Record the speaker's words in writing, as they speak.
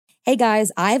Hey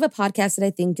guys, I have a podcast that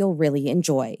I think you'll really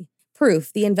enjoy.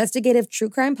 Proof, the investigative true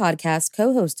crime podcast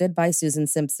co-hosted by Susan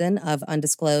Simpson of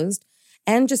Undisclosed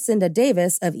and Jacinda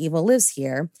Davis of Evil Lives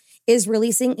Here, is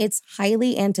releasing its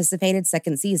highly anticipated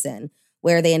second season,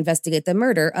 where they investigate the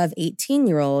murder of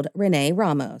 18-year-old Renee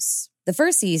Ramos. The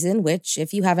first season, which,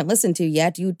 if you haven't listened to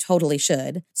yet, you totally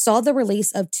should, saw the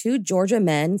release of 2 Georgia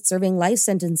men serving life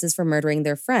sentences for murdering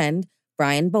their friend,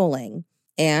 Brian Bowling.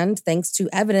 And thanks to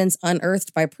evidence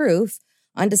unearthed by Proof,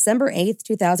 on December 8th,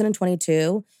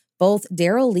 2022, both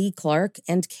Daryl Lee Clark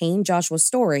and Kane Joshua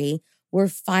Story were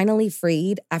finally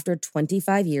freed after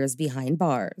 25 years behind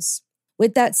bars.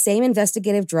 With that same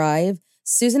investigative drive,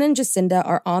 Susan and Jacinda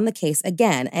are on the case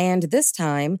again, and this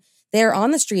time, they are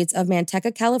on the streets of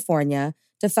Manteca, California,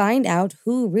 to find out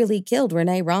who really killed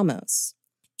Renee Ramos.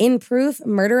 In Proof,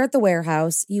 Murder at the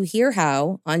Warehouse, you hear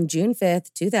how, on June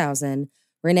 5th, 2000,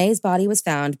 Renee's body was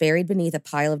found buried beneath a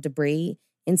pile of debris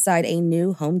inside a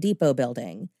new Home Depot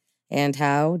building, and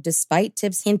how, despite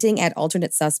tips hinting at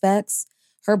alternate suspects,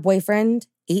 her boyfriend,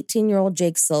 18-year-old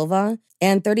Jake Silva,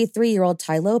 and 33-year-old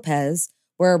Ty Lopez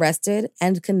were arrested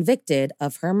and convicted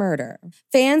of her murder.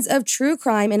 Fans of true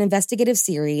crime and investigative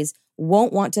series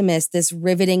won't want to miss this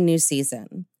riveting new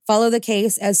season. Follow the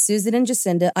case as Susan and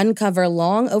Jacinda uncover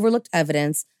long-overlooked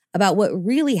evidence about what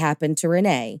really happened to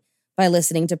Renee by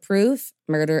listening to Proof,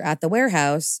 Murder at the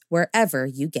Warehouse, wherever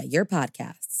you get your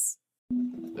podcasts.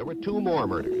 There were 2 more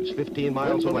murders 15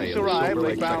 miles away. Police arrived,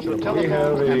 they found the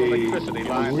telephone and electricity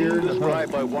line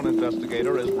described by one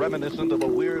investigator as reminiscent of a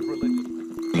weird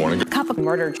religion. Cup of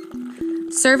murder.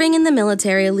 Serving in the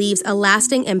military leaves a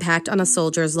lasting impact on a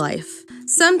soldier's life.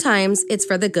 Sometimes it's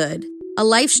for the good, a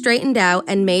life straightened out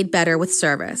and made better with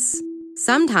service.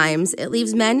 Sometimes it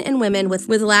leaves men and women with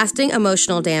lasting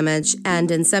emotional damage and,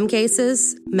 in some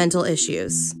cases, mental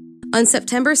issues. On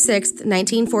September 6,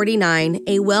 1949,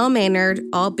 a well-mannered,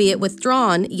 albeit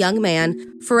withdrawn, young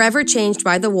man, forever changed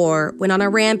by the war, went on a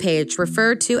rampage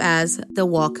referred to as the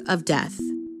Walk of Death.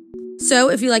 So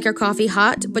if you like your coffee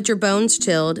hot but your bones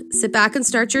chilled, sit back and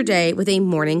start your day with a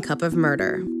morning cup of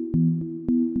murder.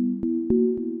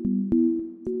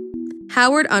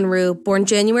 Howard Unruh, born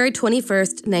January 21,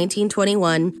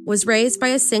 1921, was raised by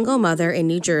a single mother in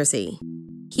New Jersey.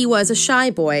 He was a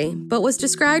shy boy, but was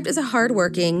described as a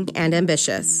hardworking and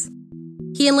ambitious.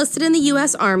 He enlisted in the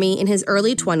U.S. Army in his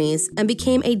early 20s and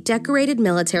became a decorated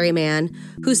military man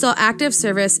who saw active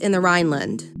service in the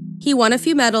Rhineland. He won a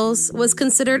few medals, was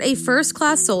considered a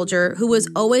first-class soldier who was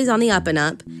always on the up and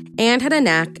up, and had a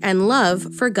knack and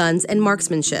love for guns and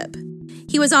marksmanship.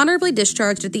 He was honorably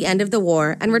discharged at the end of the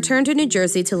war and returned to New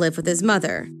Jersey to live with his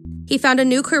mother. He found a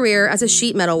new career as a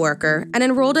sheet metal worker and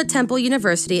enrolled at Temple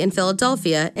University in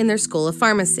Philadelphia in their School of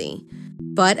Pharmacy.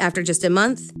 But after just a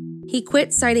month, he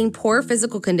quit, citing poor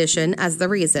physical condition as the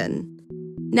reason.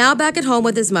 Now back at home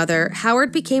with his mother,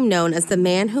 Howard became known as the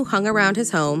man who hung around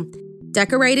his home,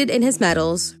 decorated in his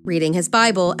medals, reading his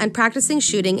Bible, and practicing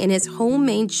shooting in his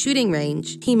homemade shooting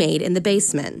range he made in the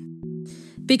basement.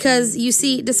 Because, you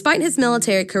see, despite his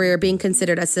military career being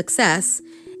considered a success,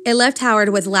 it left Howard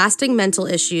with lasting mental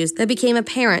issues that became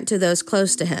apparent to those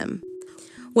close to him.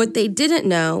 What they didn't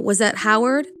know was that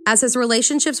Howard, as his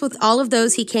relationships with all of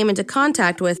those he came into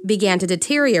contact with began to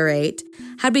deteriorate,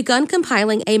 had begun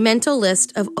compiling a mental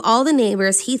list of all the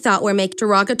neighbors he thought were making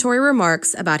derogatory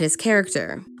remarks about his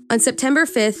character. On September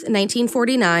 5th,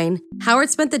 1949, Howard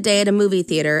spent the day at a movie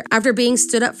theater after being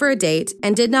stood up for a date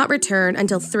and did not return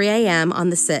until 3 a.m. on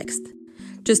the 6th.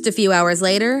 Just a few hours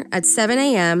later, at 7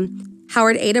 a.m.,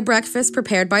 Howard ate a breakfast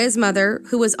prepared by his mother,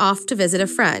 who was off to visit a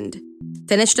friend,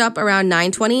 finished up around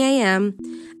 9:20 a.m.,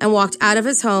 and walked out of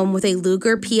his home with a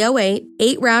Luger .08,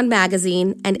 8-round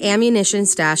magazine, and ammunition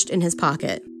stashed in his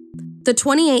pocket. The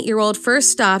 28-year-old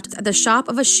first stopped at the shop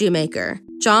of a shoemaker,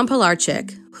 John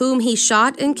Pilarczyk, whom he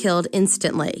shot and killed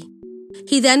instantly.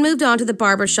 He then moved on to the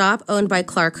barber shop owned by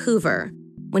Clark Hoover.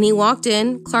 When he walked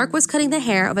in, Clark was cutting the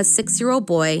hair of a 6-year-old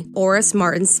boy, Oris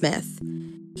Martin Smith.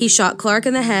 He shot Clark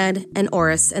in the head and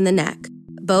Oris in the neck.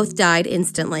 Both died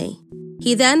instantly.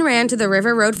 He then ran to the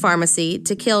River Road Pharmacy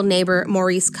to kill neighbor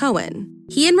Maurice Cohen.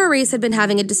 He and Maurice had been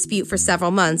having a dispute for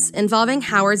several months involving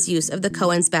Howard's use of the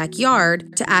Cohen's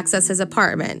backyard to access his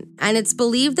apartment, and it's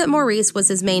believed that Maurice was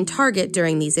his main target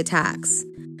during these attacks.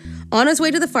 On his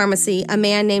way to the pharmacy, a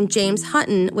man named James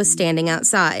Hutton was standing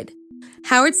outside.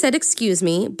 Howard said, "Excuse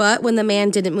me," but when the man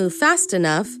didn't move fast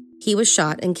enough, he was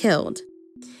shot and killed.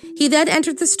 He then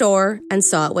entered the store and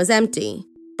saw it was empty.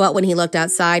 But when he looked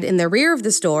outside in the rear of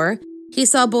the store, he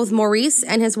saw both Maurice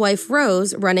and his wife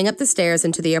Rose running up the stairs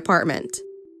into the apartment.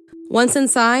 Once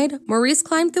inside, Maurice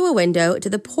climbed through a window to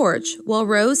the porch while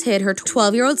Rose hid her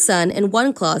 12-year-old son in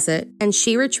one closet and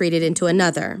she retreated into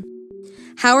another.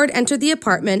 Howard entered the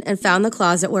apartment and found the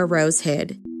closet where Rose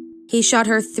hid. He shot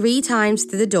her 3 times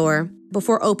through the door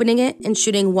before opening it and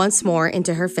shooting once more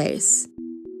into her face.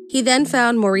 He then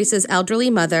found Maurice's elderly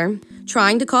mother,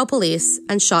 trying to call police,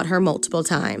 and shot her multiple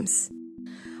times.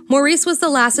 Maurice was the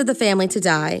last of the family to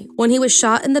die when he was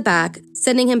shot in the back,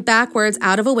 sending him backwards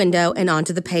out of a window and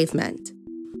onto the pavement.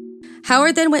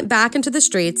 Howard then went back into the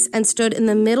streets and stood in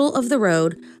the middle of the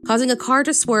road, causing a car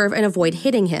to swerve and avoid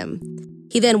hitting him.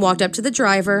 He then walked up to the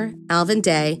driver, Alvin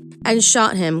Day, and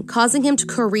shot him, causing him to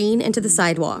careen into the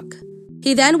sidewalk.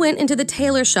 He then went into the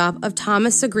tailor shop of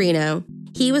Thomas Segrino.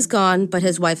 He was gone, but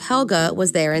his wife Helga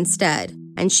was there instead,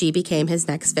 and she became his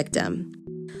next victim.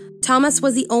 Thomas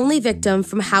was the only victim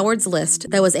from Howard's list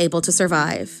that was able to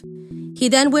survive. He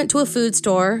then went to a food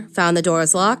store, found the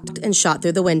doors locked, and shot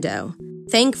through the window.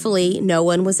 Thankfully, no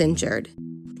one was injured.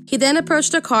 He then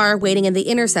approached a car waiting in the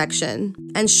intersection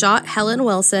and shot Helen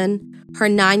Wilson, her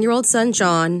 9-year-old son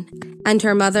John, and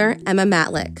her mother Emma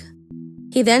Matlick.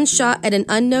 He then shot at an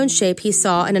unknown shape he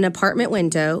saw in an apartment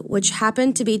window, which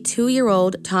happened to be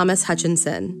 2-year-old Thomas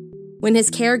Hutchinson. When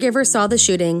his caregiver saw the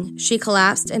shooting, she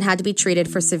collapsed and had to be treated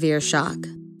for severe shock.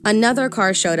 Another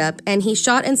car showed up and he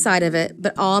shot inside of it,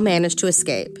 but all managed to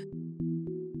escape.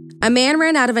 A man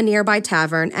ran out of a nearby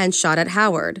tavern and shot at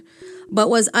Howard, but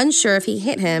was unsure if he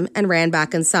hit him and ran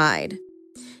back inside.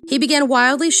 He began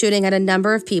wildly shooting at a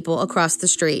number of people across the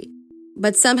street,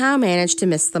 but somehow managed to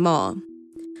miss them all.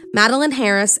 Madeline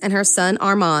Harris and her son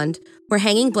Armand were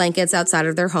hanging blankets outside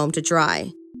of their home to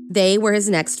dry. They were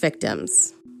his next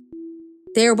victims.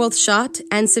 They were both shot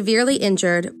and severely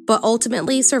injured, but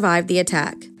ultimately survived the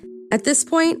attack. At this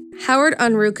point, Howard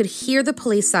Unruh could hear the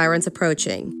police sirens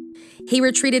approaching. He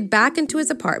retreated back into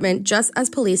his apartment just as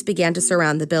police began to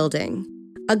surround the building.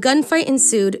 A gunfight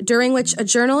ensued, during which a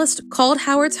journalist called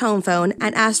Howard's home phone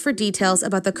and asked for details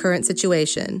about the current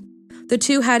situation. The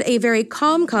two had a very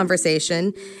calm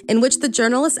conversation in which the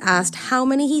journalist asked how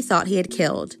many he thought he had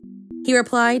killed. He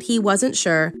replied he wasn't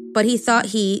sure, but he thought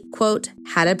he, quote,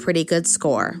 had a pretty good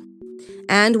score.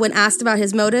 And when asked about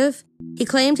his motive, he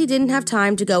claimed he didn't have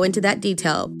time to go into that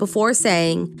detail before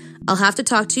saying, "I'll have to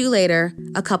talk to you later.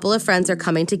 A couple of friends are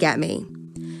coming to get me."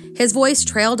 His voice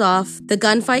trailed off, the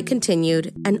gunfight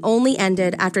continued, and only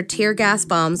ended after tear gas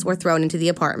bombs were thrown into the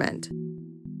apartment.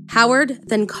 Howard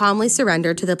then calmly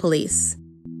surrendered to the police.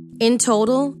 In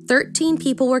total, 13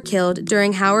 people were killed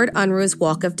during Howard Unruh's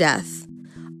walk of death.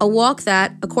 A walk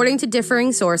that, according to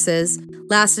differing sources,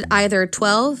 lasted either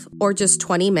 12 or just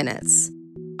 20 minutes.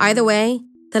 Either way,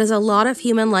 that is a lot of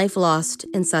human life lost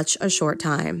in such a short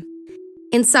time.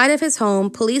 Inside of his home,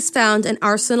 police found an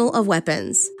arsenal of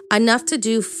weapons, enough to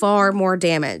do far more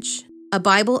damage. A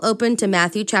Bible open to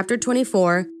Matthew chapter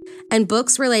 24, and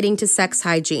books relating to sex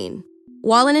hygiene.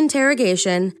 While in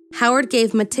interrogation, Howard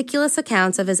gave meticulous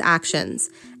accounts of his actions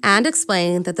and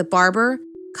explained that the barber,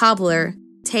 cobbler,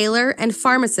 tailor, and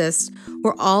pharmacist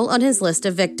were all on his list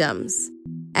of victims.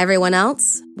 Everyone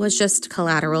else was just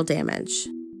collateral damage.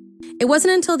 It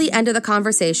wasn't until the end of the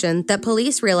conversation that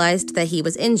police realized that he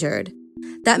was injured.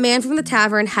 That man from the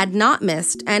tavern had not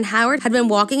missed, and Howard had been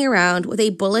walking around with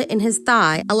a bullet in his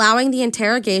thigh, allowing the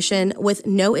interrogation with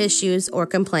no issues or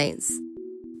complaints.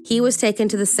 He was taken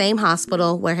to the same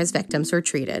hospital where his victims were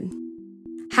treated.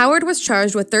 Howard was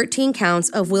charged with 13 counts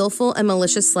of willful and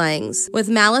malicious slayings, with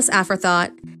malice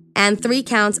aforethought, and 3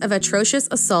 counts of atrocious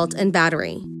assault and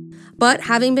battery. But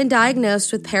having been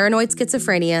diagnosed with paranoid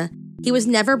schizophrenia, he was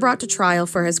never brought to trial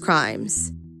for his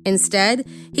crimes. Instead,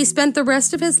 he spent the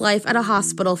rest of his life at a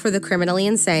hospital for the criminally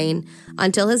insane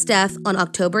until his death on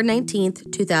October 19,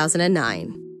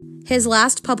 2009. His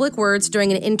last public words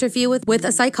during an interview with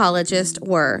a psychologist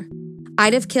were,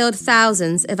 "I'd have killed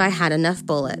thousands if I had enough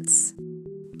bullets."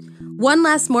 One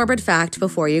last morbid fact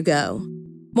before you go.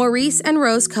 Maurice and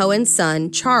Rose Cohen's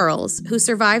son, Charles, who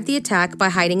survived the attack by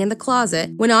hiding in the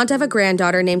closet, went on to have a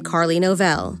granddaughter named Carly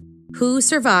Novell, who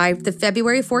survived the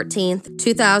February 14,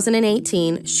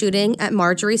 2018 shooting at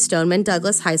Marjorie Stoneman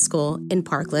Douglas High School in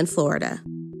Parkland, Florida.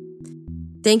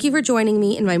 Thank you for joining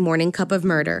me in my morning cup of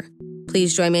murder.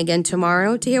 Please join me again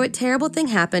tomorrow to hear what terrible thing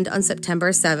happened on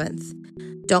September 7th.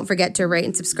 Don't forget to rate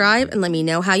and subscribe and let me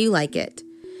know how you like it.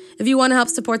 If you want to help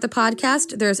support the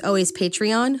podcast, there's always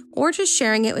Patreon or just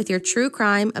sharing it with your true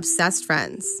crime obsessed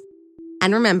friends.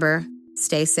 And remember,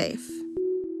 stay safe.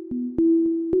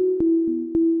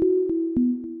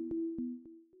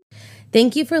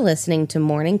 Thank you for listening to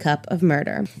Morning Cup of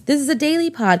Murder. This is a daily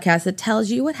podcast that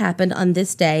tells you what happened on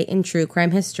this day in true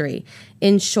crime history.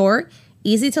 In short,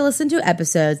 easy to listen to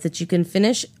episodes that you can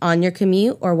finish on your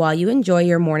commute or while you enjoy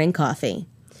your morning coffee.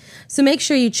 So make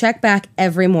sure you check back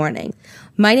every morning.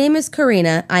 My name is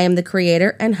Karina. I am the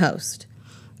creator and host.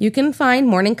 You can find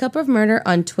Morning Cup of Murder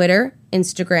on Twitter,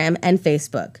 Instagram, and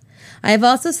Facebook. I have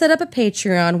also set up a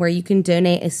Patreon where you can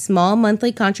donate a small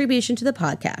monthly contribution to the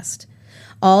podcast.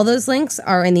 All those links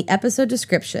are in the episode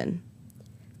description.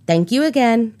 Thank you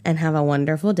again, and have a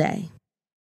wonderful day.